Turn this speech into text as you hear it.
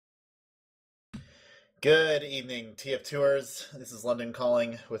Good evening, TF Tours. This is London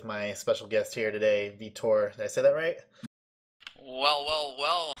calling with my special guest here today, Vitor. Did I say that right?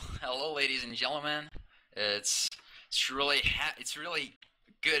 Well. Hello, ladies and gentlemen. It's it's really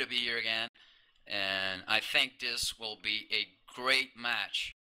good to be here again, and I think this will be a great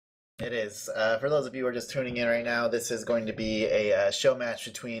match. It is. For those of you who are just tuning in right now, this is going to be a show match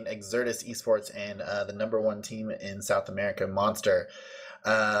between Exertus eSports and the number one team in South America, Monster.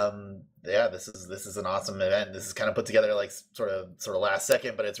 Yeah, this is an awesome event. This is kind of put together like sort of last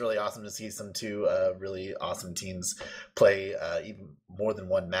second, but it's really awesome to see some two really awesome teams play even more than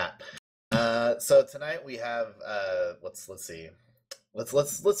one map. So tonight we have let's see.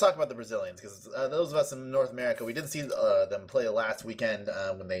 Let's talk about the Brazilians because those of us in North America, we did see them play last weekend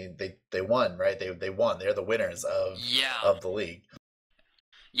when they won, right? They won. They're the winners Yeah, of the league.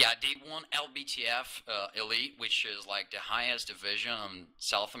 yeah, they won LBTF Elite, which is like the highest division in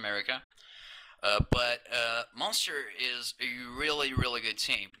South America. But Monster is a really good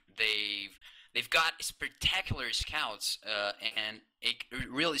team. They've got spectacular scouts and a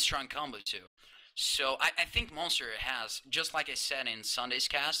really strong combo too. So I think Monster has, just like I said in Sunday's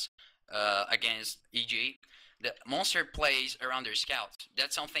cast against EG, the Monster plays around their scouts.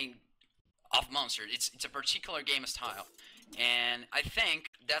 That's something of Monster. It's a particular game style, and I think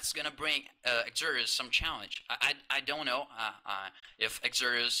that's gonna bring Exertus some challenge. I don't know if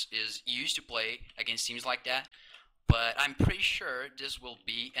Exertus is used to play against teams like that, but I'm pretty sure this will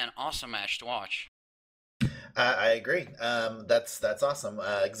be an awesome match to watch. I agree. That's awesome.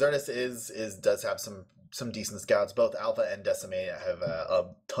 Exertus is does have some decent scouts. Both Alpha and Decimate have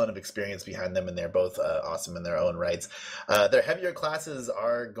a ton of experience behind them, and they're both awesome in their own rights. Their heavier classes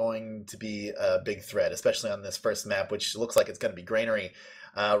are going to be a big threat, especially on this first map, which looks like it's going to be Granary.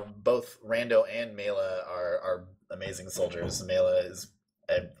 Both Rando and Mela are amazing soldiers. Mela is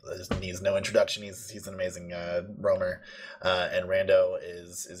needs no introduction. He's an amazing roamer, and Rando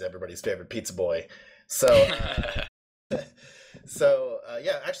is everybody's favorite pizza boy. So,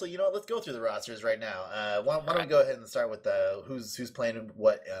 yeah, actually, you know what? Let's go through the rosters right now. Why All don't we right. go ahead and start with who's playing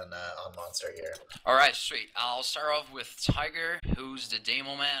what on Monster here? All right, sweet. I'll start off with Tiger, who's the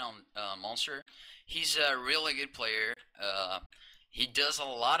demo man on Monster. He's a really good player. He does a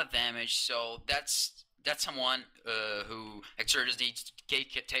lot of damage, so that's someone who Exertus needs to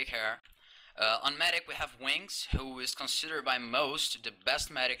take care. On medic, we have Wings, who is considered by most the best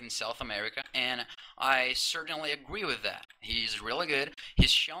medic in South America, and I certainly agree with that. He's really good.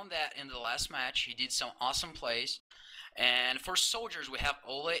 He's shown that in the last match. He did some awesome plays. And for soldiers, we have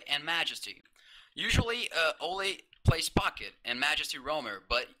Ole and Majesty. Usually, Ole plays Pocket and Majesty Roamer,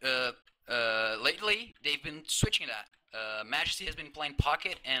 but lately they've been switching that. Majesty has been playing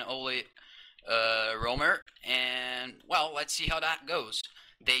Pocket and Ole Roamer, and well, let's see how that goes.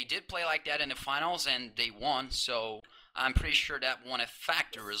 They did play like that in the finals and they won, so I'm pretty sure that won't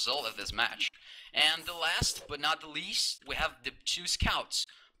affect the result of this match. And the last but not the least, we have the two scouts.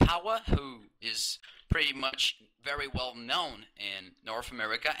 Paua, who is pretty much very well known in North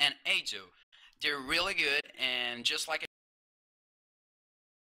America, and Edo. They're really good, and just like it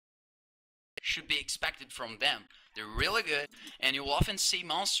should be expected from them. They're really good, and you'll often see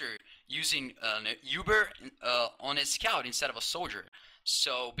Monster using an Uber on his scout instead of a soldier.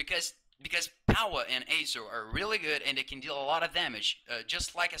 So because Power and Azo are really good and they can deal a lot of damage,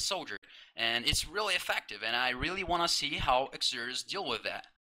 just like a soldier, and it's really effective. And I really want to see how Exerters deal with that.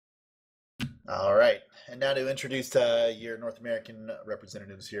 All right, and now to introduce your North American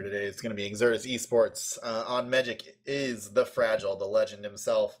representatives here today, it's going to be Exertus Esports. On Magic is the Fragile, the legend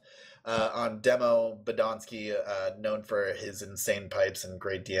himself. On demo, Badonsky, known for his insane pipes and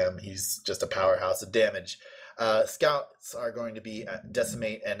great DM, he's just a powerhouse of damage. Scouts are going to be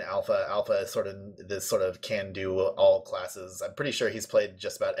Decimate and Alpha. Alpha is sort of this sort of can do all classes. I'm pretty sure he's played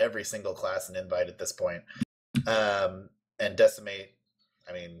just about every single class in Invite at this point. And Decimate,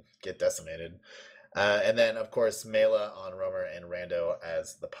 I mean, get decimated. And then, of course, Mela on Roamer and Rando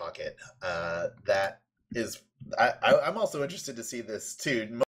as the Pocket. That is, I'm also interested to see this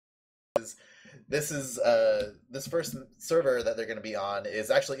too. This first server that they're going to be on is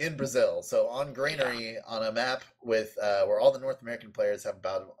actually in Brazil. So on Yeah. Granary, on a map with where all the North American players have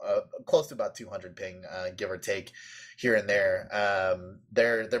about close to about 200 ping, give or take, here and there.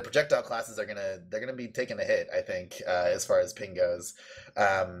 Their projectile classes are they're gonna be taking a hit, I think, as far as ping goes,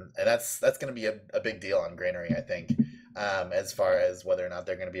 and that's going to be a big deal on Granary, I think. As far as whether or not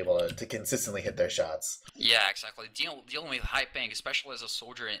they're going to be able to consistently hit their shots. Yeah, exactly. Dealing with high ping, especially as a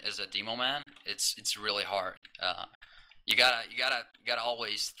soldier and as a demo man, it's really hard. You gotta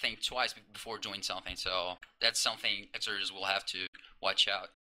always think twice before doing something. So that's something Exerters will have to watch out.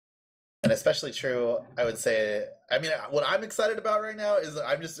 And especially true, I would say. I mean, what I'm excited about right now is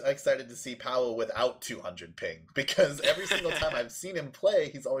I'm just excited to see Powell without 200 ping, because every single time I've seen him play,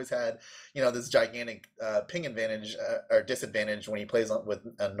 he's always had, this gigantic ping advantage or disadvantage when he plays with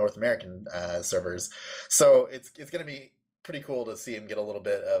North American servers. So it's going to be pretty cool to see him get a little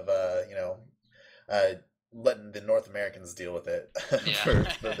bit of uh, letting the North Americans deal with it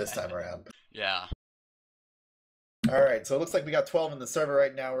for this time around. Yeah. All right, so it looks like we got 12 in the server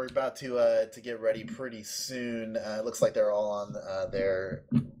right now. We're about to get ready pretty soon. It looks like they're all on their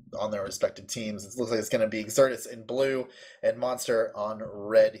respective teams. It looks like it's going to be Exertus in blue and Monster on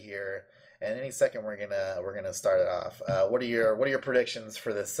red here. And any second, we're gonna start it off. What are your predictions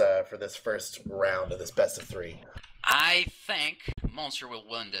for this first round of this best of 3? I think Monster will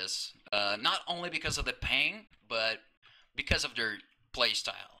win this. Not only because of the ping, but because of their play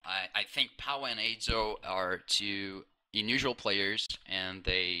style. I think Power and Eizo are two unusual players, and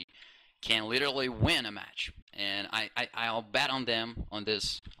they can literally win a match. And I'll bet on them on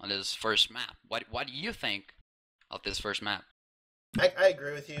this first map. What do you think of this first map? I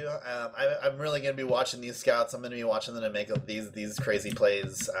agree with you. I'm really going to be watching these scouts. I'm going to be watching them to make these crazy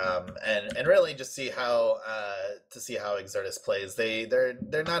plays, and really just see how Exertus plays.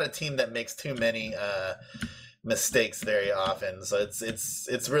 They're not a team that makes too many mistakes very often. So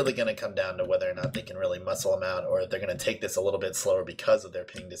it's really going to come down to whether or not they can really muscle them out, or if they're going to take this a little bit slower because of their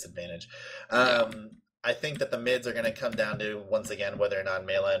ping disadvantage. I think that the mids are going to come down to, once again, whether or not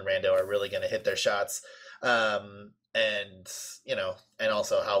Mela and Rando are really going to hit their shots. And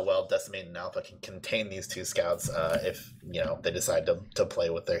also how well Decimate and Alpha can contain these two scouts if they decide to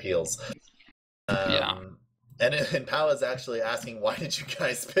play with their heels. And Pal is actually asking, why did you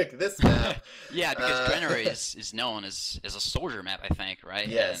guys pick this map? Yeah, because Granary is known as a soldier map, I think, right?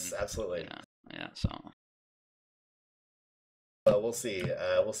 Yes, absolutely. Yeah. So. Well, we'll see.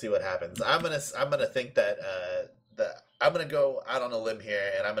 We'll see what happens. I'm gonna think that I'm gonna go out on a limb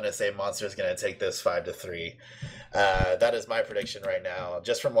here, and I'm gonna say Monster's gonna take this 5-3. That is my prediction right now,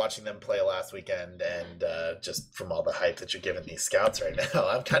 just from watching them play last weekend, and just from all the hype that you're giving these scouts right now.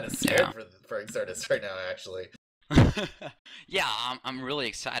 I'm kind of scared for Exertus right now, actually. Yeah, I'm really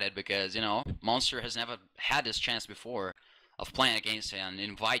excited because Monster has never had this chance before of playing against an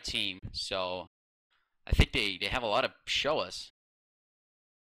invite team, so I think they have a lot to show us.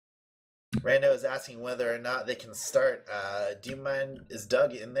 Rando is asking whether or not they can start. Do you mind? Is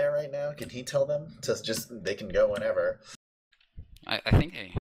Doug in there right now? Can he tell them they can go whenever? I think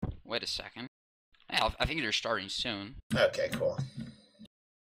they. Wait a second. Yeah, I think they're starting soon. Okay, cool.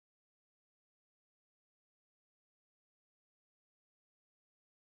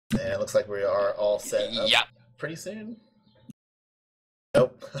 And it looks like we are all set up pretty soon.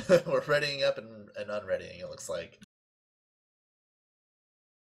 Nope, we're readying up and unreadying. It looks like.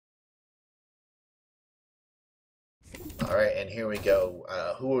 All right, and here we go.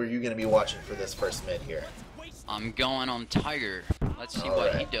 Who are you going to be watching for this first mid here? I'm going on Tiger. Let's see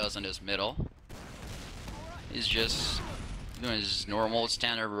what he does in this middle. He's just doing his normal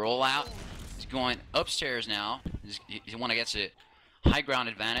standard rollout. He's going upstairs now. He want to get to high ground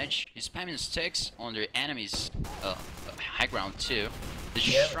advantage. He's spamming sticks on the enemy's high ground too. They're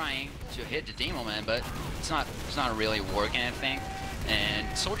just trying to hit the Demo Man, but it's not really working, I think. And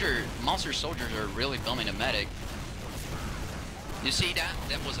Monster soldiers are really building a medic. You see that?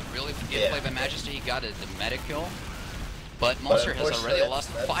 That was a really good play by Majesty. He got the medic kill. But Monster has already lost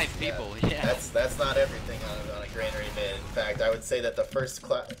 5 people. Yeah. That's not everything on a granary mid. In fact, I would say that if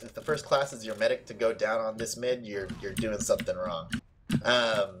the first class is your medic to go down on this mid, you're doing something wrong.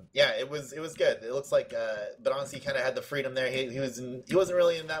 It was good. It looks like Badanski kind of had the freedom there. He wasn't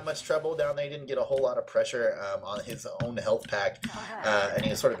really in that much trouble down there. He didn't get a whole lot of pressure on his own health pack, and he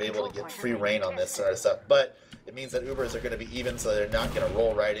was sort of able to get free reign on this sort of stuff. But it means that Ubers are going to be even, so they're not going to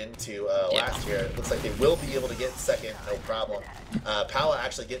roll right into last year. It looks like they will be able to get second, no problem. Pala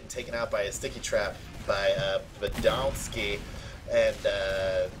actually getting taken out by a sticky trap by Badanski,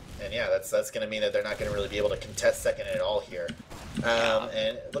 and yeah, that's going to mean that they're not going to really be able to contest second at all here.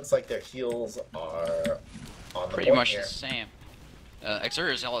 And it looks like their heals are on the pretty much here. The same.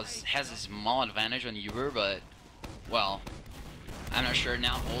 Exertus has his small advantage on Uber, but well, I'm not sure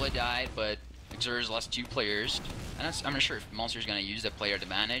now. Ola died, but Exertus lost 2 players. And I'm not sure if Monster's gonna use the player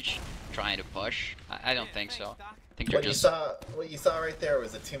advantage, trying to push. I don't think so. I think what you saw right there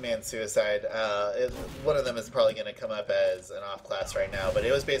was a 2-man suicide. One of them is probably going to come up as an off class right now, but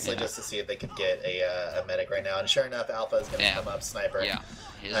it was basically just to see if they could get a medic right now. And sure enough, Alpha is going to come up sniper. Yeah,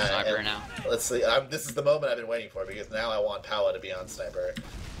 he's a sniper now. Let's see. This is the moment I've been waiting for, because now I want Pala to be on sniper.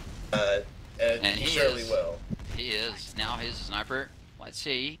 And he surely will. He is. Now he's a sniper. let's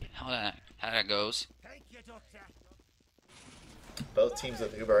see how that goes. Both teams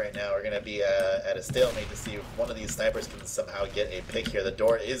with Uber right now are going to be at a stalemate to see if one of these snipers can somehow get a pick here. The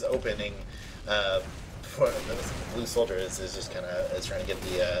door is opening for the blue soldier is just kind of trying to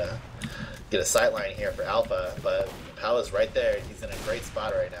get a sight line here for Alpha, but Pal is right there. He's in a great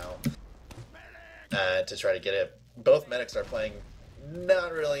spot right now to try to get it. Both medics are playing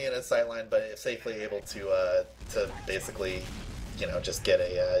not really in a sight line, but safely able to basically, you know, just get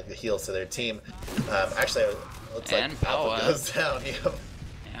a heals to their team. Actually, it looks like Alpha goes down.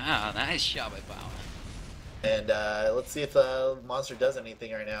 Yeah, nice shot by Pal. And let's see if Monster does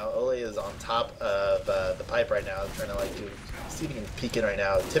anything right now. Ole is on top of the pipe right now, trying to see if he can peek in right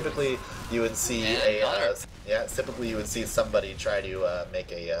now. Typically, you would see typically you would see somebody try to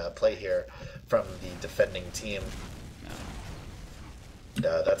make a play here from the defending team.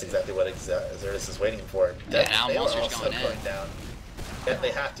 That's exactly what Exertus is waiting for. Yeah, now Monster's going down. Yeah,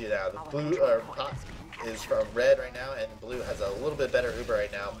 they have to now. The blue is from red right now, and blue has a little bit better Uber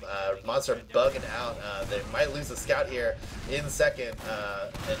right now. Monster bugging out. They might lose the scout here in second.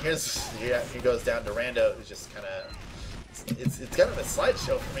 And here goes down to Rando, who's just kind of. It's kind of a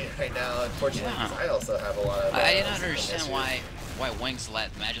slideshow for me right now, unfortunately, because I also have a lot of. I didn't understand why Wings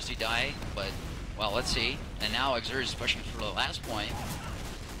let Majesty die, but well, let's see. And now Exertus is pushing for the last point,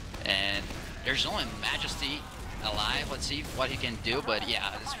 and there's only Majesty alive. Let's see what he can do, but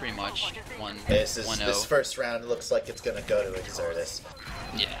yeah, it's pretty much 1-0. This first round looks like it's gonna go to Exertus.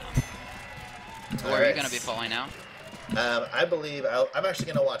 Yeah. Where are you gonna be following now? I believe I'm actually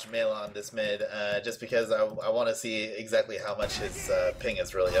gonna watch Malon this mid, just because I want to see exactly how much his ping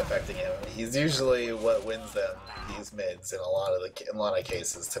is really affecting him. He's usually what wins them these mids in a lot of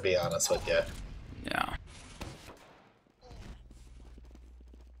cases, to be honest with you. Yeah.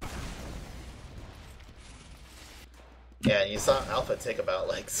 Yeah, and you saw Alpha take about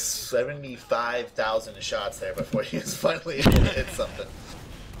like 75,000 shots there before he was finally able to hit something.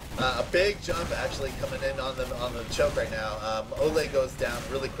 A big jump actually coming in on the choke right now. Ole goes down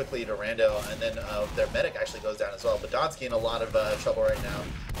really quickly to Rando, and then their medic actually goes down as well. Badonsky in a lot of trouble right now.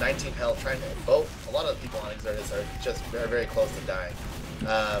 19 health, a lot of the people on Exertus are just very, very close to dying.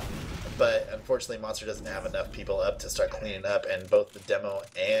 But unfortunately, Monster doesn't have enough people up to start cleaning up, and both the demo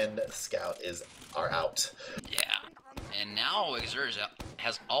and scout are out. Yeah. And now Exertus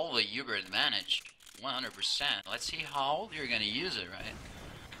has all the Uber advantage, 100%. Let's see how they're gonna use it, right?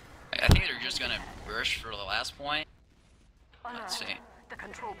 I think they're just gonna burst for the last point. Let's see.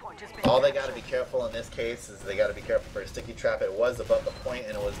 All they gotta be careful in this case is they gotta be careful for a sticky trap. It was above the point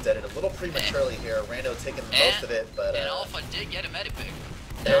and it was deaded a little prematurely here. Rando taking most of it, but and Alpha did get a medipick.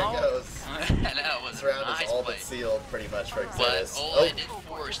 There it goes. That was this round nice is all play. but sealed pretty much for Exertus. But Ole did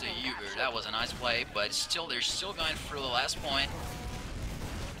force the Uber. That was a nice play, but still, they're still going for the last point.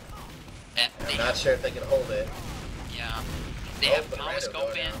 And I'm not sure if they can hold it. Yeah. They have power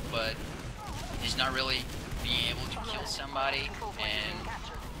scope in, but he's not really being able to kill somebody. And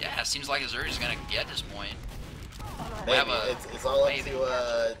yeah, it seems like Exertus is gonna get this point. Maybe. It's all up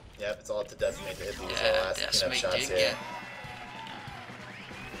to it's all up to Decimate to hit these last cleanup shots here.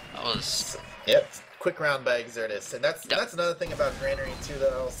 That was quick round by Exertus, and that's another thing about Granary too.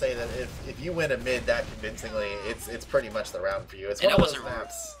 That I'll say that if you win a mid that convincingly, it's pretty much the round for you. It's one of those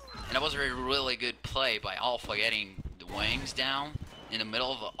maps. And that was a really good play by Alpha, getting the wings down in the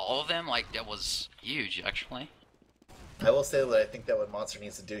middle of all of them. Like, that was huge, actually. I will say that I think that what Monster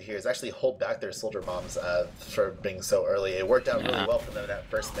needs to do here is actually hold back their soldier bombs for being so early. It worked out really well for them in that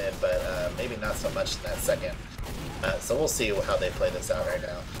first mid, but maybe not so much in that second. So we'll see how they play this out right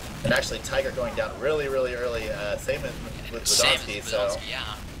now. And actually, Tiger going down really, really early. Same with Badonsky, so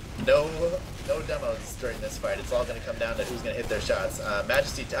no demos during this fight. It's all going to come down to who's going to hit their shots.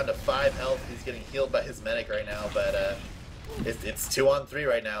 Majesty down to 5 health. He's getting healed by his medic right now, but it's 2-on-3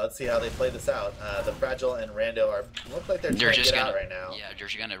 right now. Let's see how they play this out. The Fragile and Rando look like they're trying to get out right now. Yeah, they're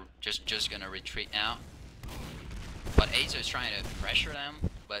just gonna retreat now. But Azo is trying to pressure them,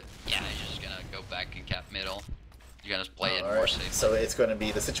 but yeah, he's just gonna go back and cap middle. You're gonna play it more safe. So it's going to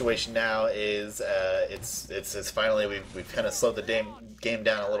be the situation now is it's finally we've kind of slowed the game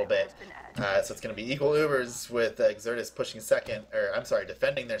down a little bit. So it's going to be equal Ubers with Exertus pushing second,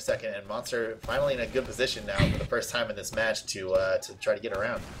 defending their second, and Monster finally in a good position now for the first time in this match to try to get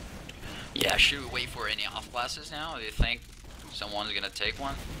around. Yeah, should we wait for any off classes now? Do you think someone's gonna take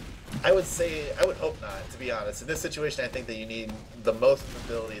one? I would hope not, to be honest. In this situation, I think that you need the most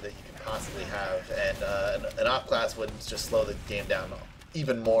mobility that you can possibly have, and an off class would just slow the game down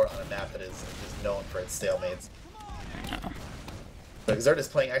even more on a map that is known for its stalemates. But Exertus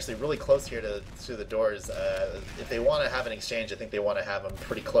playing actually really close here to the doors. If they want to have an exchange, I think they want to have them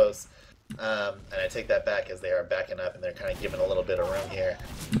pretty close. And I take that back as they are backing up and they're kind of giving a little bit of room here.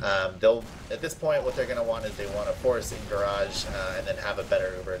 They'll at this point, what they're going to want is they want to force in garage and then have a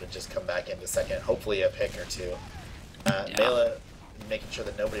better Uber to just come back into second, hopefully a pick or two. Mela making sure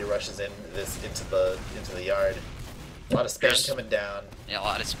that nobody rushes into the yard. A lot of spam coming down. Yeah, a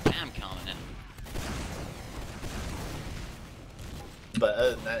lot of spam coming in. But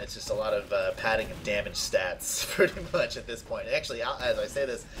other than that, it's just a lot of padding of damage stats, pretty much at this point. Actually, as I say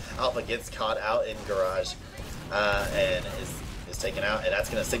this, Alpha gets caught out in garage and is taken out, and that's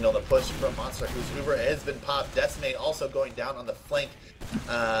going to signal the push from Monster, whose Uber has been popped. Decimate also going down on the flank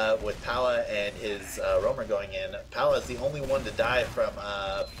with Pala and his Roamer going in. Pala is the only one to die from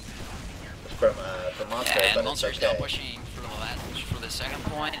Monster, and but Monster's it's okay. now pushing for the second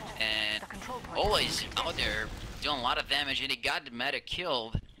point, and Ola's out there doing a lot of damage, and he got the medic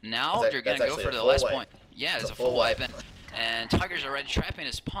killed. Now they're gonna go for the last point. Yeah, it's a full wipe, and Tiger's already trapping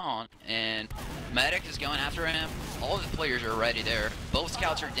his pawn, and medic is going after him. All of the players are already there. Both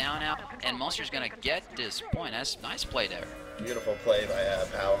scouts are down now, and Monster's gonna get this point. That's nice play there. Beautiful play by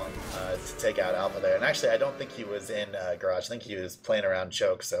Powell to take out Alpha there. And actually, I don't think he was in garage. I think he was playing around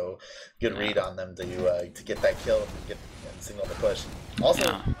choke, so good read on them to get that kill and signal the push.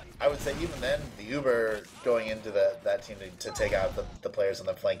 Also, I would say even then, the Uber going into that team to take out the players on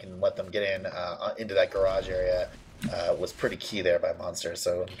the flank and let them get in into that garage area was pretty key there by Monster.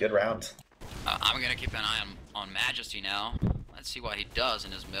 So good round. I'm gonna keep an eye on Majesty now. Let's see what he does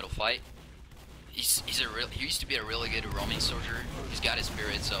in his middle fight. He used to be a really good roaming soldier. He's got his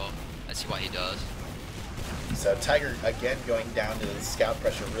spirit, so let's see what he does. So Tiger again going down to the scout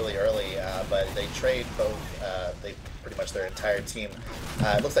pressure really early, but they trade both. They pretty much their entire team.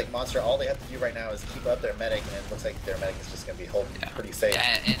 It looks like Monster, all they have to do right now is keep up their medic, and it looks like their medic is just going to be holding pretty safe.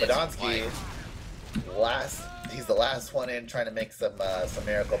 Badonsky, he's the last one in, trying to make some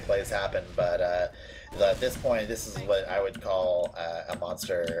miracle plays happen, but at this point, this is what I would call a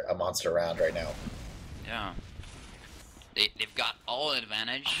monster round right now. Yeah. They've got all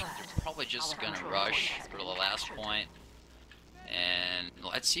advantage. They're probably just gonna rush for the last point. And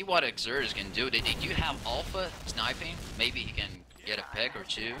let's see what Exertus can do. They do have Alpha sniping. Maybe he can get a pick or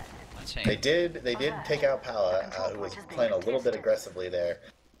two. Let's see. They did take out Pala, who was playing a little bit aggressively there.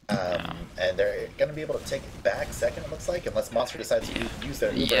 And they're going to be able to take it back second, it looks like, unless Monster decides to use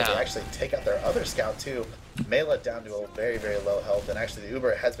their Uber to actually take out their other scout too. Mela down to a very, very low health, and actually the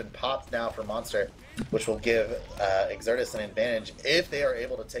Uber has been popped now for Monster, which will give Exertus an advantage if they are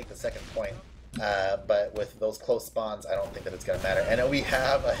able to take the second point. But with those close spawns, I don't think that it's going to matter. And we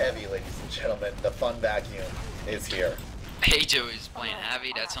have a heavy, ladies and gentlemen. The fun vacuum is here. Ajo is playing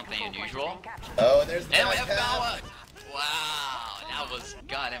heavy. That's something unusual. Oh, and there's and we have Power. Wow, that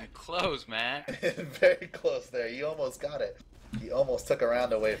got him close, man. Very close there. You almost got it. He almost took a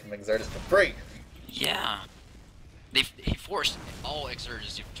round away from Exertus for free. Yeah. He forced all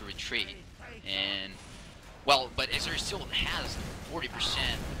Exertus to retreat. And, well, but Exertus still has 40%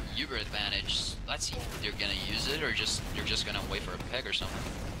 Uber advantage. Let's see if they're going to use it or they're just going to wait for a peg or something.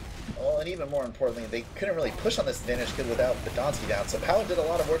 Well, and even more importantly, they couldn't really push on this advantage without Badonsky down. So Powell did a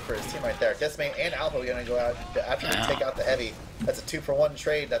lot of work for his team right there. Decimate and Alpha are going to go out after they take out the heavy. That's a 2-for-1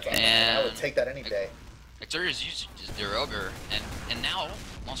 trade. That's awesome. I would take that any day. Exertus used their Ogre, and now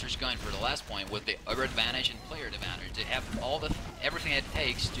Monster's going for the last point with the Ogre advantage and player advantage. They have everything it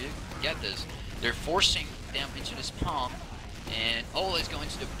takes to get this. They're forcing them into the spawn, and Ola is going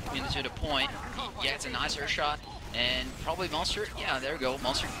into the point. He gets a nicer shot. And probably Monster, yeah, there we go.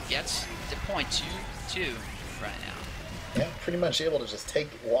 Monster gets the point 2-2 right now. Yeah, pretty much able to just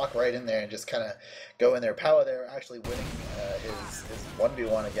walk right in there and just kind of go in there. Power there actually winning his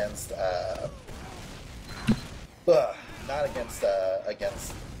 1v1 against, not against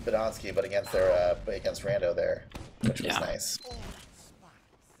Badonsky, but against Rando there, which was nice.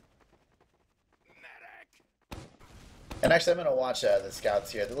 And actually, I'm going to watch the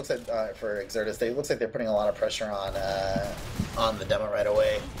scouts here. It looks like for Exertus, it looks like they're putting a lot of pressure on the demo right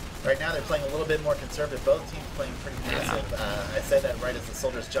away. Right now, they're playing a little bit more conservative. Both teams playing pretty passive. I say that right as the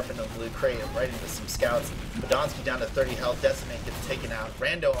soldiers jump into the blue crate and right into some scouts. Badonsky down to 30 health. Decimate gets taken out.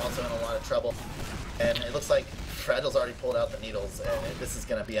 Rando also in a lot of trouble. And it looks like Fragile's already pulled out the needles, and this is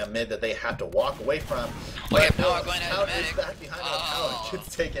going to be a mid that they have to walk away from. But Power going Power is back behind him. Power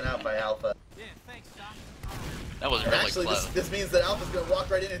gets taken out by Alpha. That was really actually, close. This means that Alpha's going to walk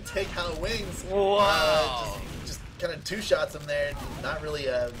right in and take out Wings. Wow. Just kind of two-shots him there. Not really,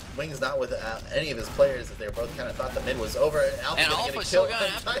 Wings not with any of his players. They were both kind of thought the mid was over. And Alpha's going to get killed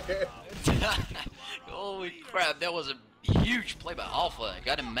by Tiger. Holy crap, that was a Huge play by Alpha.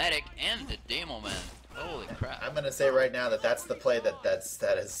 Got a medic and the demo man. Holy crap. I'm gonna say right now that that's the play that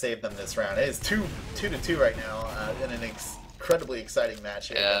has saved them this round. It is 2-2 right now in an incredibly exciting match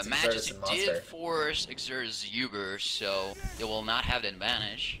here against Exertus Majesty and Monster. did force Exertus Uber, so they will not have the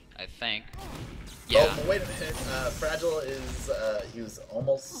advantage, I think. Yeah. Oh, but wait a minute. Fragile is he was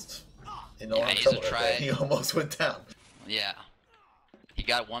almost in a lot of he's trouble. a try. He almost went down. Yeah. He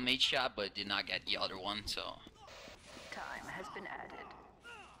got one mate shot, but did not get the other one, so. Time has been added.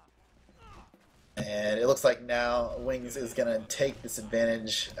 And it looks like now Wings is going to take this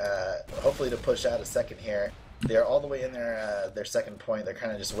advantage, hopefully to push out a second here. They're all the way in their second point. They're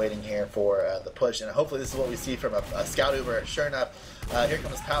kind of just waiting here for the push, and hopefully this is what we see from a Scout Uber. Sure enough, here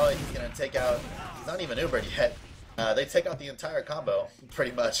comes Pala. He's going to take out, he's not even Ubered yet. They take out the entire combo,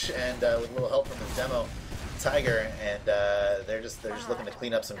 pretty much, and with a little help from his demo, Tiger, and they're just looking to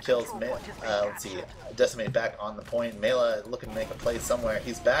clean up some kills. Let's see, Decimate back on the point. Mela looking to make a play somewhere.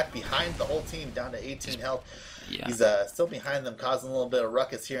 He's back behind the whole team, down to 18 health. Yeah. He's still behind them, causing a little bit of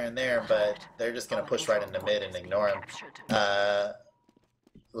ruckus here and there, but they're just going to push right into mid and ignore him.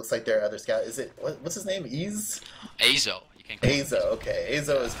 Looks like their other scout, is it, what's his name, Azo. You can call him. Azo, okay.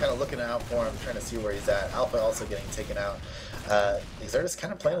 Azo is kind of looking out for him, trying to see where he's at. Alpha also getting taken out. Exertus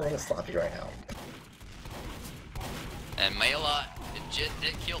kind of playing a little sloppy right now. And Mela did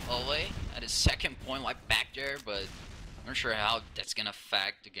kill Ole at his second point, like back there, but I'm not sure how that's gonna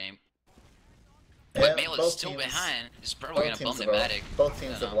affect the game. But Yeah, Mela's still behind. He's probably gonna bump the medic. Both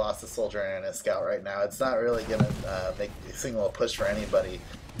teams have lost a soldier and a scout right now. It's not really gonna make a single push for anybody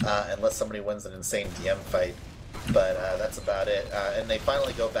unless somebody wins an insane DM fight. But that's about it. And they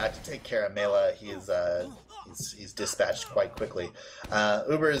finally go back to take care of Mela. He's dispatched quite quickly.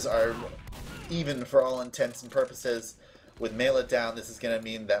 Ubers are even for all intents and purposes. With Mela down, this is going to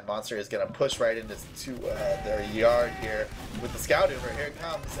mean that Monster is going to push right into their yard here with the Scout Uber. Here it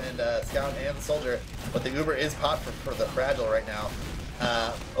comes, and Scout and Soldier. But the Uber is popped for the Fragile right now.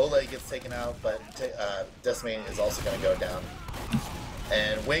 Ole gets taken out, but Decimate is also going to go down.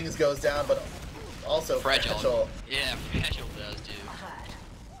 And Wings goes down, but also Fragile. Yeah, Fragile does, dude.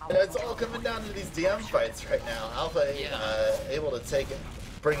 And it's all coming down to these DM fights right now. Alpha able to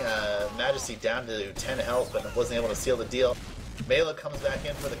bring Majesty down to 10 health, but wasn't able to seal the deal. Mela comes back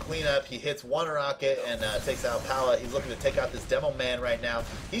in for the cleanup. He hits one rocket and takes out Pala. He's looking to take out this demo man right now.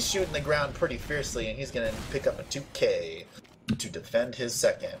 He's shooting the ground pretty fiercely, and he's going to pick up a 2K to defend his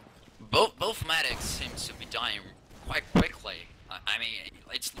second. Both medics seem to be dying quite quickly. I mean,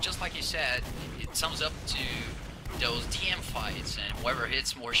 it's just like you said, it sums up to those DM fights and whoever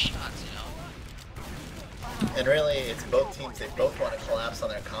hits more shots, you know? And really, it's both teams. They both want to collapse on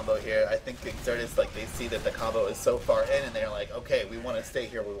their combo here. I think Exertus, like, they see that the combo is so far in, and they're like, okay, we want to stay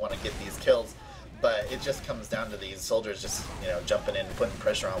here. We want to get these kills. But it just comes down to these soldiers just, jumping in and putting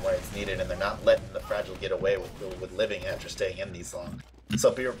pressure on where it's needed, and they're not letting the Fragile get away with living after staying in these long.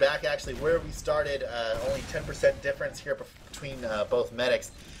 So we're back actually where we started. Only 10% difference here between both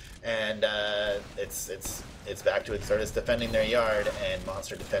medics. And it's back to Exertus defending their yard and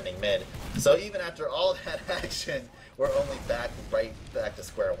Monster defending mid. So even after all that action, we're only right back to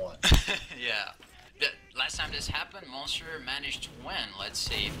square one. Yeah. The last time this happened, Monster managed to win. Let's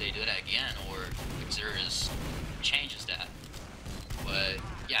see if they do that again, or Exertus changes that. But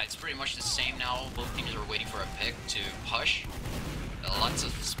yeah, it's pretty much the same now. Both teams are waiting for a pick to push. Lots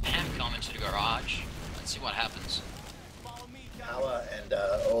of spam coming to the garage. Let's see what happens. Pala and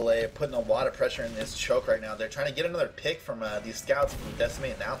Ole putting a lot of pressure in this choke right now. They're trying to get another pick from these scouts from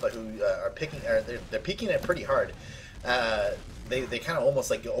Decimate and Alpha, who are picking. They're peeking it pretty hard. They kind of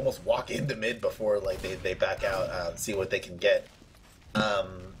almost walk into mid before they back out and see what they can get.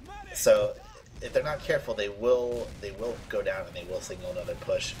 So if they're not careful, they will go down and they will signal another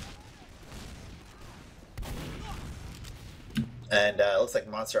push. And it looks like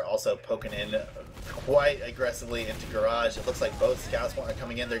Monster also poking in quite aggressively into garage. It looks like both scouts are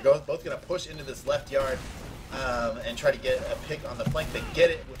coming in. They're both going to push into this left yard and try to get a pick on the flank. They get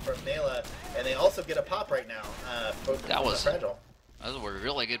it from Mela, and they also get a pop right now. That was Fragile. That was a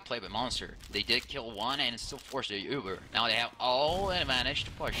really good play by Monster. They did kill one and still forced the Uber. Now they have all advantage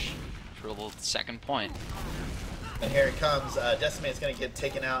to push for the second point. And here it comes. Decimate's going to get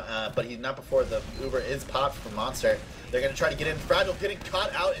taken out, but he's not before the Uber is popped from Monster. They're going to try to get in. Fragile getting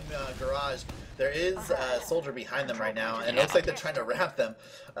caught out in garage. There is a soldier behind them right now, and it looks like they're trying to wrap them.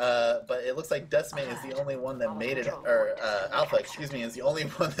 But it looks like Decimate is the only one that made it, or Alpha, excuse me, is the only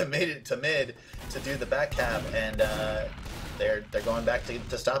one that made it to mid to do the back cap, and they're going back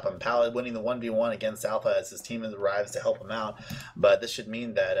to stop him. Pal winning the 1v1 against Alpha as his team arrives to help him out. But this should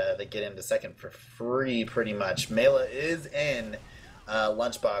mean that they get into second for free, pretty much. Mela is in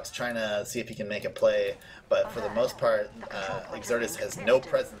Lunchbox trying to see if he can make a play, but for the most part, Exertus has no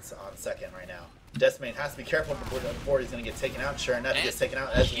presence on second right now. Decimate has to be careful before he's going to get taken out. Sure enough, he gets taken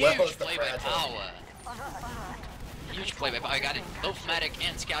out as well as the Fragile. Huge play by Power. Got it. Both Medic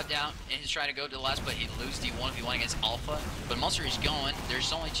and Scout down, and he's trying to go to the last, but he loses the 1v1 against Alpha. But Monster is going.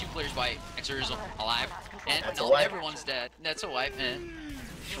 There's only 2 players by Exertus alive, and everyone's dead. That's a wipe, and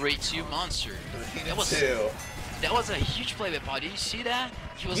 3-2 Monster. That was a huge play by Power. Did you see that?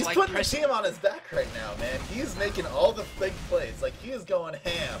 He's like putting the team on his back right now, man. He's making all the big plays. Like, he is going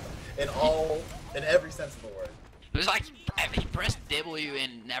ham in every sense of the word. It was like he pressed W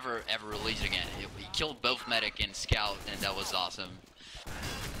and never ever released again. He killed both Medic and Scout, and that was awesome.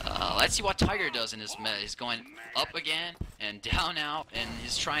 Let's see what Tiger does in this mid. He's going up again and down out, and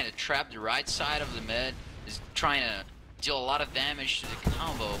he's trying to trap the right side of the mid. He's trying to deal a lot of damage to the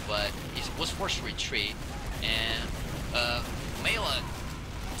combo, but he was forced to retreat. And Mela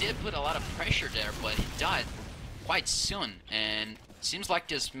did put a lot of pressure there, but he died quite soon. And it seems like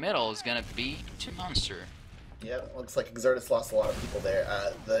this middle is gonna be to Monster. Yeah, it looks like Exertus lost a lot of people there.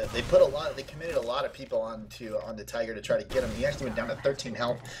 They committed a lot of people onto Tiger to try to get him. He actually went down to 13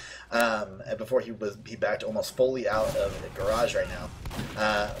 health before he backed almost fully out of the garage right now.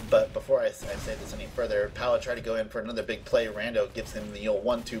 But before I say this any further, Pala tried to go in for another big play. Rando gives him the old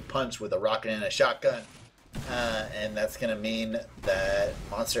 1-2 punch with a rocket and a shotgun, and that's gonna mean that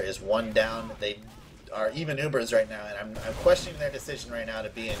Monster is 1 down. They are even Ubers right now, and I'm questioning their decision right now to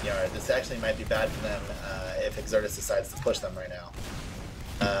be in yard. This actually might be bad for them if Exertus decides to push them right now.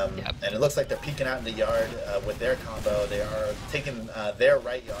 And it looks like they're peeking out into yard with their combo. They are taking their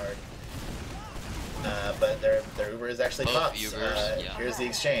right yard, but their Uber is actually pops. Here's the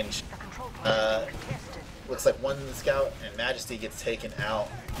exchange. Looks like one Scout and Majesty gets taken out.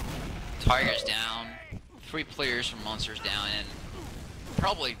 Tiger's down. 3 players from Monsters down, and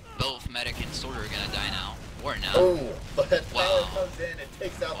probably both Medic and Soldier are gonna die now. Or now. Oh, but Power comes in and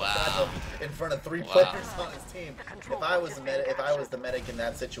takes out the Fragile in front of 3 players on his team. If I was the medic in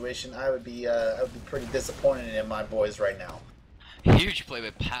that situation, I would be pretty disappointed in my boys right now. Huge play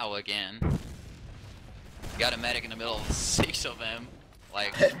with Pow again. Got a medic in the middle of 6 of them.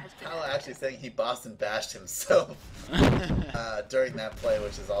 Like Pow actually saying he Boston bashed himself during that play,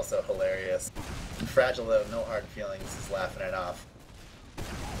 which is also hilarious. Fragile though, no hard feelings, is laughing it off.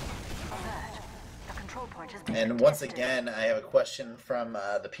 And once again, I have a question from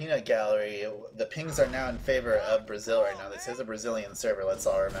the Peanut Gallery. The pings are now in favor of Brazil right now. This is a Brazilian server, let's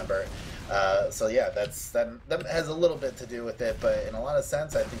all remember. So yeah, that has a little bit to do with it, but in a lot of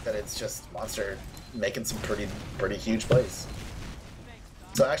sense, I think that it's just Monster making some pretty huge plays.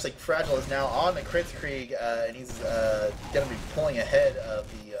 So actually, Fragile is now on the Kritzkrieg, and he's going to be pulling ahead of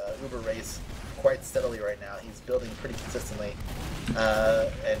the Uber race quite steadily right now. He's building pretty consistently,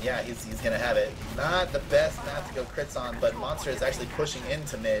 and yeah, he's going to have it. Not the best map to go crits on, but Monster is actually pushing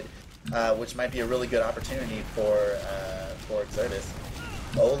into mid, which might be a really good opportunity for Exertus.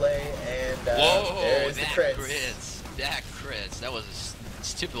 Ole, and there's the crits. That crits. That was a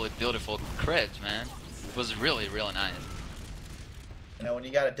stupidly beautiful crit, man. It was really nice. You know, when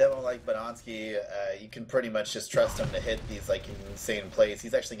you got a demo like Badonsky, you can pretty much just trust him to hit these like insane plays.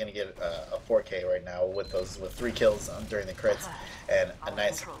 He's actually going to get a 4K right now with 3 kills during the crits and a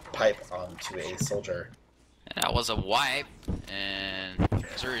nice pipe onto a Soldier. And that was a wipe, and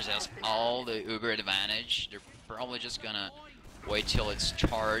Exertus has all the Uber advantage. They're probably just gonna wait till it's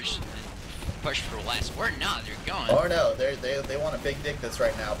charged and push for last. Or not, they're going. Or no, they want a big dick this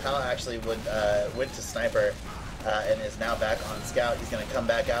right now. Pal actually went to Sniper. And is now back on Scout. He's going to come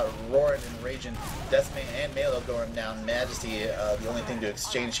back out, roaring and raging. Decimate and Malo going down. Majesty, the only thing to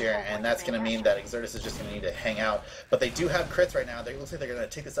exchange here, and that's going to mean that Exertus is just going to need to hang out. But they do have crits right now. It looks like they're going to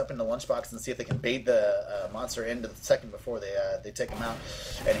take this up into Lunchbox and see if they can bait the Monster into the second before they take him out.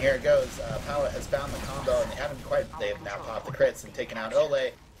 And here it goes. Pala has found the combo, and they have now popped the crits and taken out Ole.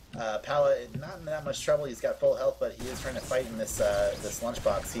 Pala not in that much trouble. He's got full health, but he is trying to fight in this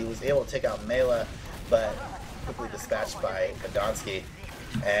Lunchbox. He was able to take out Mela, but quickly dispatched by Badonsky.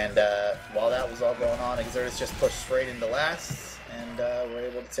 And while that was all going on, Exertus just pushed straight into last, and we're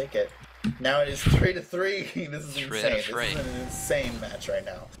able to take it. Now it is 3-3. This is insane. This is an insane match right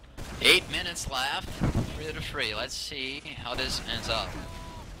now. 8 minutes left. 3-3. Let's see how this ends up.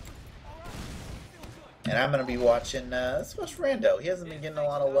 And I'm gonna be watching. Let's watch Rando. He hasn't been getting a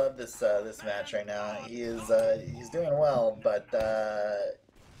lot of love this match right now. He's doing well, but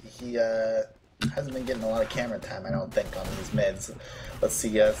Hasn't been getting a lot of camera time, I don't think, on these mids. Let's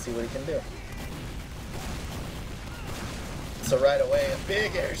see what he can do. So right away, a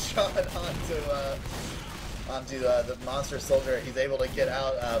big air shot onto the monster soldier. He's able to get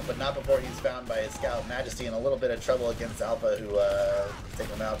out, but not before he's found by his scout Majesty in a little bit of trouble against Alpha, who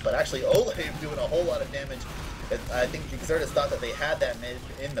taking him out. But actually, Ole doing a whole lot of damage. I think Exertus thought that they had that mid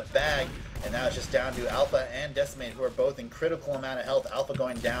in the bag, and now it's just down to Alpha and Decimate, who are both in critical amount of health. Alpha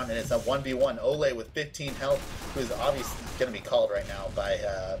going down, and it's a 1v1. Ole with 15 health, who's obviously going to be called right now by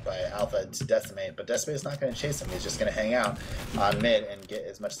Alpha to Decimate. But Decimate's not going to chase him. He's just going to hang out on mid and get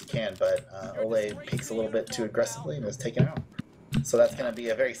as much as he can. But Ole peeks a little bit too aggressively and is taken out. So that's going to be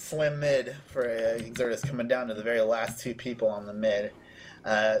a very slim mid for Exertus, coming down to the very last two people on the mid.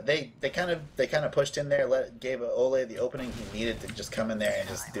 They kind of pushed in there, gave Ole the opening he needed to just come in there and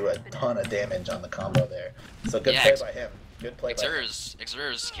just do a ton of damage on the combo there. So good play by him. Good play by him.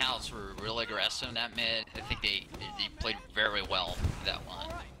 Exertus scouts were really aggressive in that mid. I think they played very well that one.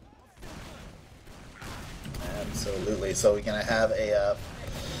 Absolutely. So we're gonna have a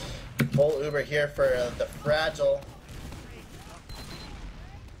full Uber here for the Fragile.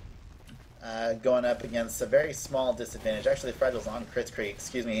 Going up against a very small disadvantage. Actually, Fragile's on Crits Creek.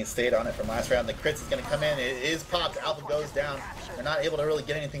 Excuse me, he stayed on it from last round. The Crits is going to come in. It is popped. Alpha goes down. They're not able to really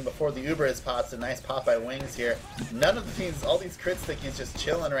get anything before the Uber is popped. A nice pop by Wings here. None of these, all these Crit Stickies just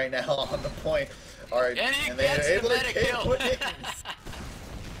chilling right now on the point. And they're able to take Wings.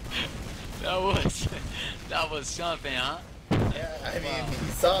 That was something, huh? Yeah, I mean, you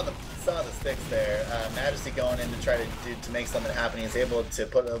saw the sticks there. Majesty going in to try to make something happen. He's able to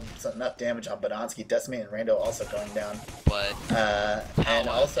put enough damage on Badonsky. Decimate and Rando also going down. But and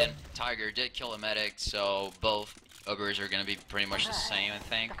also Tiger did kill a medic, so both Ubers are going to be pretty much the same, I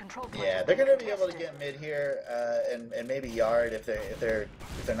think. Yeah, they're going to be able to get mid here, and maybe Yard if they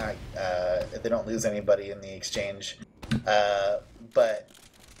don't lose anybody in the exchange. But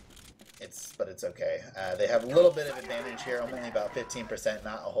it's okay. They have a little bit of advantage here, only about 15%,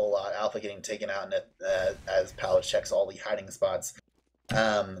 not a whole lot. Alpha getting taken out as Palo checks all the hiding spots.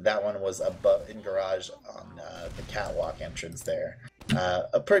 That one was above in garage on the catwalk entrance there.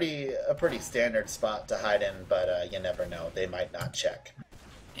 A pretty standard spot to hide in, but you never know. They might not check.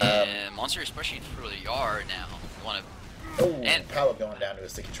 And Monster is pushing through the yard now. And Palo going down to a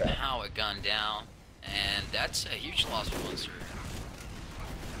sticky trap. How it gunned down, and that's a huge loss for Monster.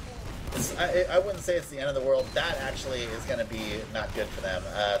 I wouldn't say it's the end of the world. That actually is going to be not good for them.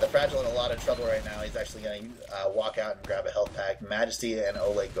 The Fragile in a lot of trouble right now. He's actually going to walk out and grab a health pack. Majesty and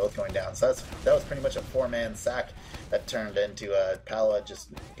Ole both going down. So that was pretty much a 4-man sack that turned into Pala just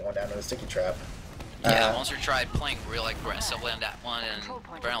going down to a sticky trap. Yeah, Monster tried playing real aggressively on that one, and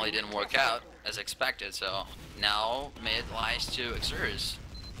apparently didn't work out as expected. So now mid lies to Exertus.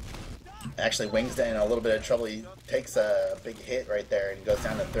 Actually, Wings in a little bit of trouble. He takes a big hit right there and goes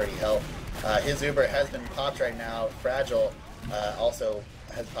down to 30 health. His Uber has been popped right now. Fragile also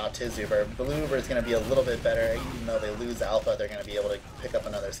has popped his Uber. Blue Uber is going to be a little bit better. Even though they lose Alpha, they're going to be able to pick up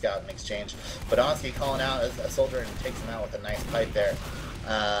another scout in exchange. Badonsky calling out as a soldier and takes him out with a nice pipe there.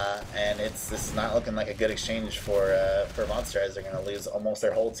 And this is not looking like a good exchange for Monster, as they're going to lose almost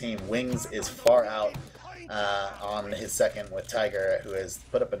their whole team. Wings is far out on his second with Tiger, who has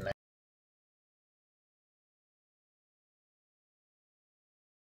put up a nice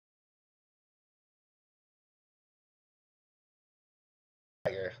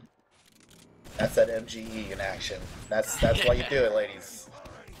Tiger. That's that MGE in action. That's why you do it, ladies.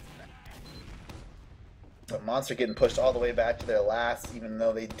 So Monster getting pushed all the way back to their last, even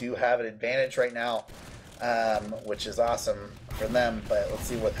though they do have an advantage right now, which is awesome for them. But let's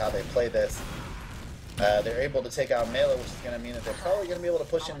see how they play this. They're able to take out Mela, which is going to mean that they're probably going to be able to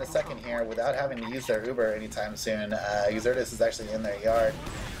push in the second here without having to use their Uber anytime soon. Exertus is actually in their yard,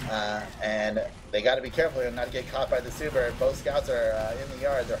 and they got to be careful not to get caught by this Uber. Both scouts are in the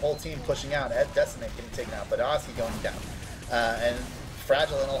yard. Their whole team pushing out. Ed Decimate getting taken out, Badonsky going down, and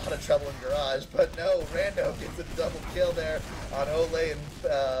Fragile in a lot of trouble in garage. But no, Rando gets a double kill there on Ole and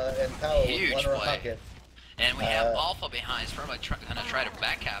Powell with one rocket. And we have Alpha behind. He's probably going to try to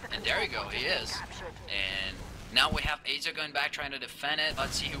backcap. And there you go, he is. And now we have Aza going back trying to defend it.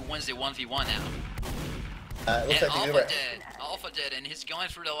 Let's see who wins the 1v1 now. Looks like Alpha did. Alpha did, and he's going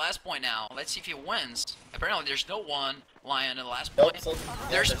through the last point now. Let's see if he wins. Apparently there's no one lying in the last point.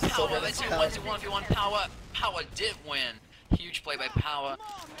 There's Power. Let's see who wins the 1v1. Power did win. Huge play by Power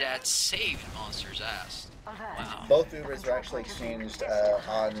that saved Monster's ass. Wow. Both Ubers were actually exchanged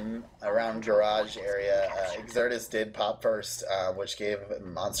on around garage area. Exertus did pop first, which gave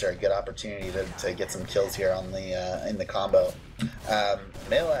Monster a good opportunity to get some kills here on the in the combo.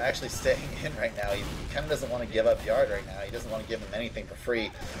 Mela actually staying in right now. He kind of doesn't want to give up yard right now. He doesn't want to give him anything for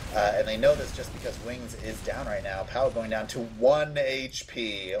free, and they know this just because Wings is down right now. Power going down to 1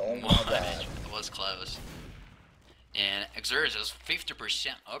 HP. Oh my god, it was close. And Exertus has 50%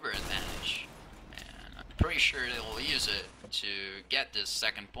 over advantage. Pretty sure they will use it to get this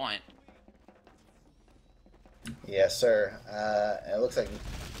second point. Yes, sir. It looks like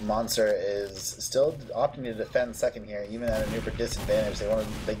Monster is still opting to defend second here, even at an uber disadvantage. They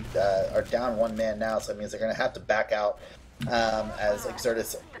are down one man now, so it means they're going to have to back out as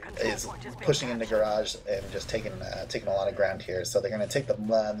Exertus is pushing into garage and just taking a lot of ground here. So they're going to take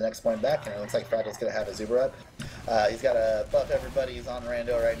the next point back, and it looks like Fragile's going to have his Uber up. He's got to buff everybody. He's on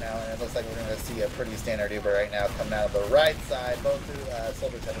Rando right now, and it looks like we're going to see a pretty standard Uber right now coming out of the right side. Both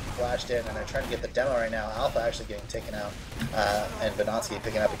soldiers have been flashed in, and they're trying to get the demo right now. Alpha actually getting taken out, and Bonansky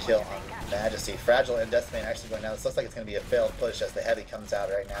picking up a kill on Majesty. Fragile and Decimate actually going down. This looks like it's going to be a failed push as the Heavy comes out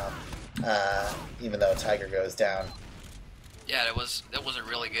right now, even though Tiger goes down. Yeah, that was a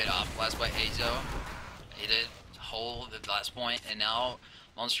really good off blast by Azo. He did hold the last point, and now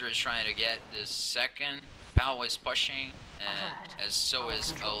Monster is trying to get this second. Pao is pushing, and as so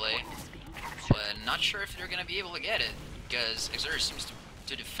is Ole. But not sure if they're gonna be able to get it, because Exertus seems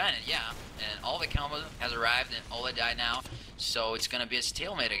to defend it, yeah. And all the combo has arrived, and Ole died now, so it's gonna be a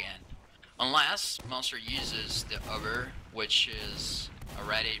stalemate again. Unless Monster uses the Uber, which is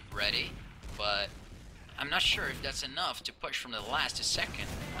already ready, but I'm not sure if that's enough to push from the last to second,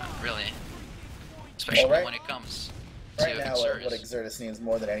 really. Especially when it comes to right now, Exertus. what Exertus needs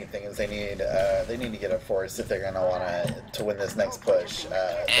more than anything is they need to get a force if they're gonna want to win this next push.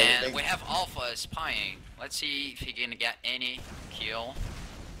 And we have Alpha spying. Let's see if he can get any kill.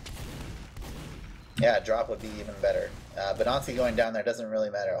 Yeah, drop would be even better. Bonansky going down there doesn't really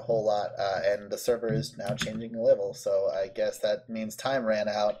matter a whole lot, and the server is now changing the level, so I guess that means time ran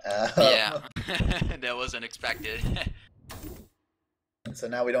out. Yeah, that wasn't expected. So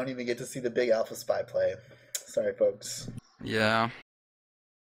now we don't even get to see the big Alpha spy play. Sorry, folks. Yeah.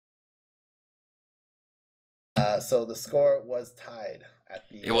 So the score was tied at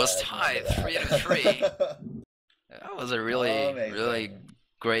the. It was tied 3-3. That was a really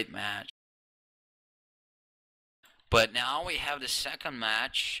great match. But now we have the second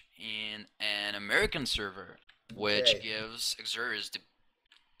match in an American server, which gives Exertus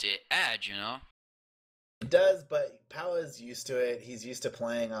the edge, you know? It does, but Pao is used to it. He's used to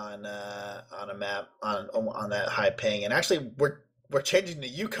playing on a map on that high ping. And actually, we're changing to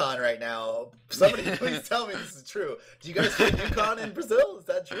Yukon right now. Somebody please tell me this is true. Do you guys play Yukon in Brazil? Is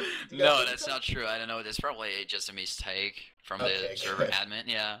that true? No, that's not true. I don't know. That's probably just a mistake from the server admin.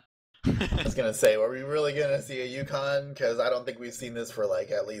 Yeah. I was gonna say, are we really gonna see a Yukon? Because I don't think we've seen this for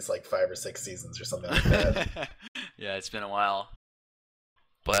at least 5 or 6 seasons or something like that. Yeah, it's been a while.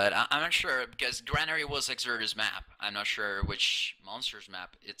 But I'm not sure, because Granary was Exertus map. I'm not sure which Monsters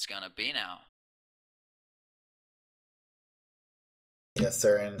map it's gonna be now. Yes,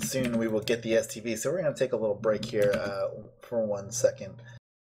 sir, and soon we will get the STV. So we're gonna take a little break here for 1 second.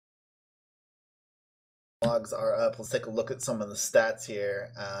 Logs are up. Let's take a look at some of the stats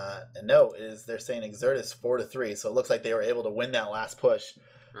here. And no, they're saying Exertus 4-3, so it looks like they were able to win that last push.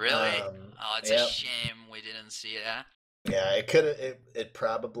 Really? It's a shame we didn't see that. Yeah, it could have. It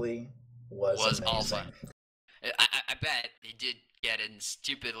probably was amazing. Awesome. I bet he did get a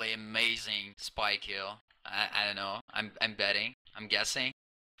stupidly amazing spy kill. I don't know. I'm betting. I'm guessing.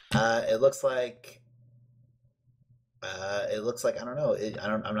 It looks like. I don't know.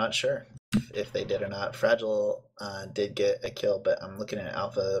 I'm not sure if they did or not. Fragile did get a kill, but I'm looking at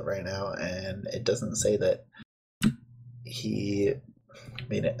Alpha right now, and it doesn't say that he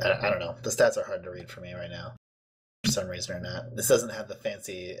made it. I don't know. The stats are hard to read for me right now, for some reason or not. This doesn't have the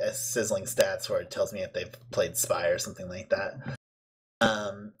fancy sizzling stats where it tells me if they've played Spy or something like that.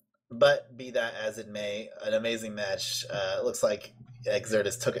 But be that as it may, an amazing match. It looks like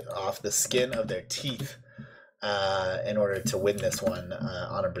Exertus took it off the skin of their teeth in order to win this one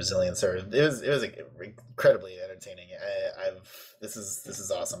on a Brazilian server. It was incredibly entertaining. This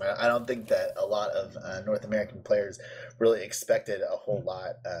is awesome. I don't think that a lot of North American players really expected a whole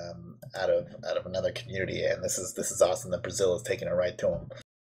lot out of another community, and this is awesome that Brazil is taking it right to them.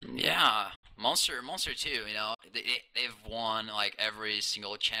 Yeah, Monster too. You know, they've won every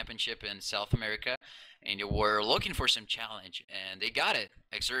single championship in South America, and they were looking for some challenge, and they got it.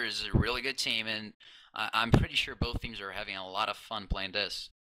 Exertus is a really good team, and I'm pretty sure both teams are having a lot of fun playing this.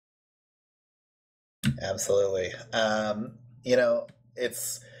 Absolutely.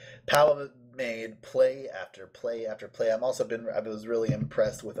 It's Pal made play after play after play. I was really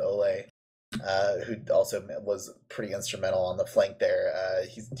impressed with Ole, who also was pretty instrumental on the flank there.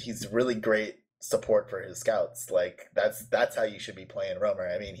 He's really great support for his scouts. Like that's how you should be playing Romer.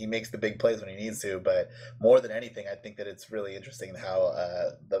 I mean, he makes the big plays when he needs to, but more than anything, I think that it's really interesting how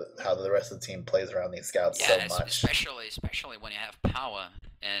the rest of the team plays around these scouts so Yeah, much. especially when you have Power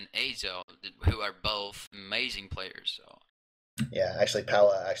and Azo, who are both amazing players. So Yeah, actually,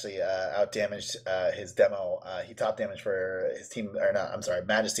 Pala actually outdamaged his demo. He top damage for his team, or not? I'm sorry,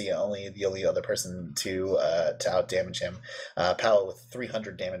 Majesty. Only the only other person to outdamage him. Pala with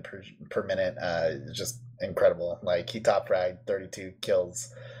 300 damage per minute, just incredible. Like he top fragged 32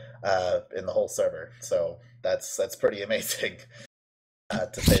 kills in the whole server. So that's pretty amazing,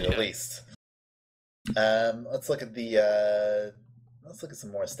 to say the yeah, least. Let's look at let's look at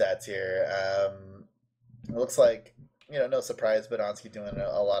some more stats here. It looks like, no surprise, Badonsky doing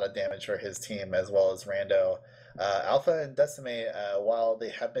a lot of damage for his team as well as Rando. Alpha and Decimate, while they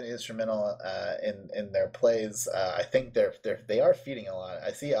have been instrumental in their plays, I think they are feeding a lot.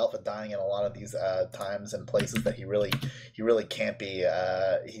 I see Alpha dying in a lot of these times and places that he really can't be.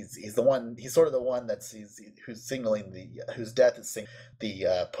 He's the one. He's sort of the one who's signaling whose death is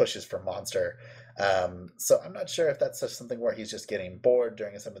the pushes for Monster. So I'm not sure if that's just something where he's just getting bored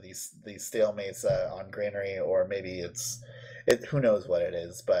during some of these stalemates on Granary, or maybe who knows what it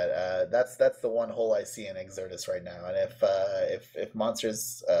is. But that's the one hole I see in Exertus right now. And if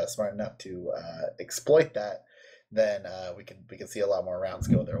Monster's smart enough to exploit that, then we can see a lot more rounds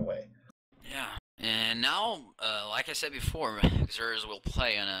go their way. yeah. And now, like I said before, Exertus will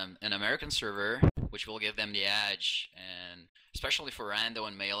play on an American server, which will give them the edge, and especially for Rando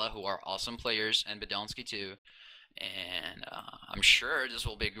and Mela, who are awesome players, and Bedonsky too. And I'm sure this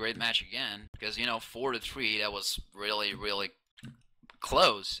will be a great match again, because 4-3, that was really, really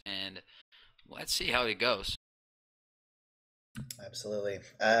close, and let's see how it goes. Absolutely.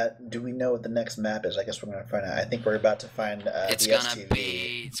 Do we know what the next map is? I guess we're going to find out. I think we're about to find It's the gonna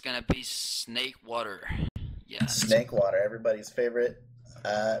STV. it's gonna be Snake Water. Yeah. Snake Water, everybody's favorite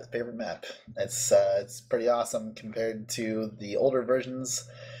map. It's pretty awesome compared to the older versions.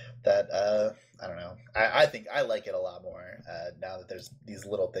 That I don't know. I think I like it a lot more now that there's these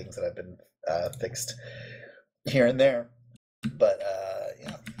little things that have been fixed here and there. But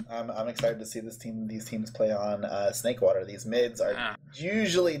yeah, I'm excited to see these teams play on Snakewater. These mids are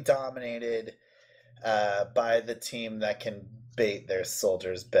usually dominated by the team that can bait their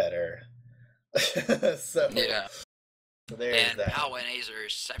soldiers better. So Yeah. there's And that. Pow and Ace are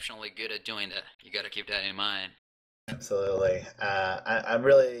exceptionally good at doing that. You gotta keep that in mind. Absolutely.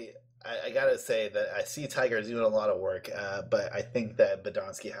 I gotta say that I see Tiger doing a lot of work, but I think that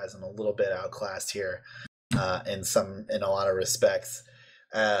Badonsky has him a little bit outclassed here in a lot of respects.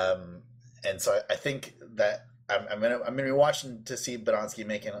 And so I think that I'm gonna be watching to see Badonsky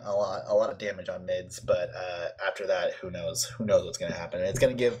making a lot of damage on mids, but after that, who knows what's gonna happen. And it's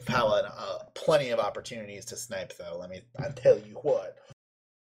gonna give Paladin plenty of opportunities to snipe, though. I tell you what.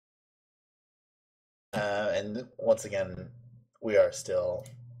 And once again, we are still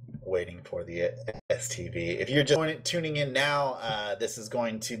waiting for the STV. If you're just tuning in now, this is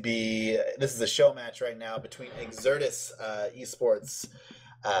a show match right now between Exertus eSports,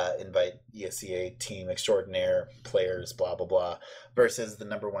 invite ESEA team extraordinaire players, blah blah blah, versus the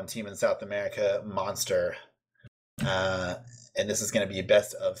number one team in South America, Monster. And this is going to be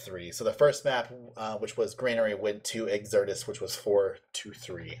best of 3. So the first map, which was Granary, went to Exertus, which was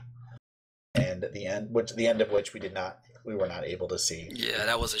 4-3. And the end of which we were not able to see. Yeah,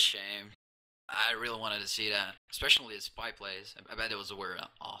 that was a shame. I really wanted to see that, especially the spy plays. I bet it were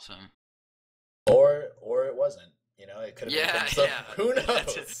awesome. Or it wasn't. It could have been something. Yeah. Who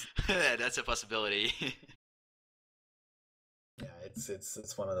knows? That's a possibility. Yeah,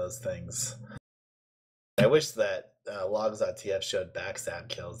 it's one of those things. I wish that logs.tf showed backstab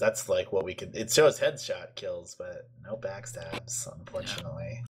kills. That's like what we could. It shows headshot kills, but no backstabs,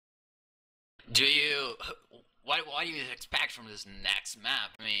 unfortunately. What do you expect from this next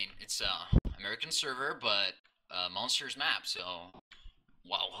map? I mean, it's American server, but Monsters map. So,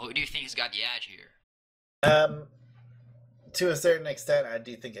 who do you think has got the edge here? To a certain extent, I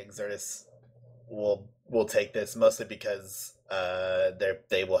do think Exertus will take this, mostly because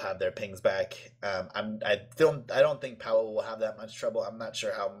they will have their pings back. I don't think Powell will have that much trouble. I'm not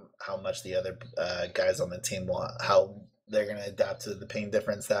sure how much the other guys on the team will, how they're gonna adapt to the ping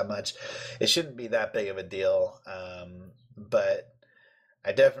difference that much. It shouldn't be that big of a deal, but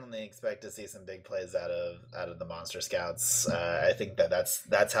I definitely expect to see some big plays out of the Monster Scouts. I think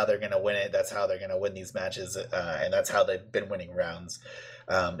that's how they're going to win it. That's how they're going to win these matches, and that's how they've been winning rounds,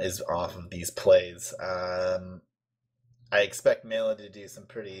 is off of these plays. I expect Mela to do some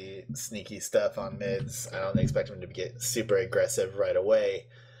pretty sneaky stuff on mids. I don't expect him to get super aggressive right away,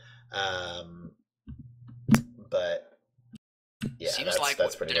 but yeah, Seems like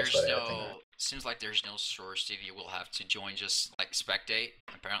that's pretty much there's what I think. no seems like there's no source TV. We'll have to join just like spectate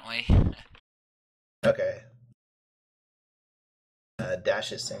apparently. Okay.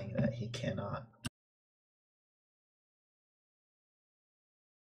 Dash is saying that he cannot.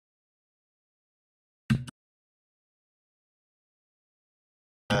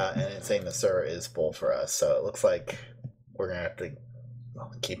 And it's saying the server is full for us, so it looks like we're gonna have to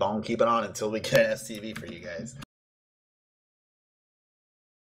keep on keeping on until we get an STV for you guys.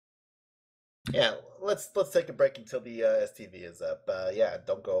 Yeah, let's take a break until the STV is up. Yeah,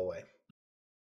 don't go away.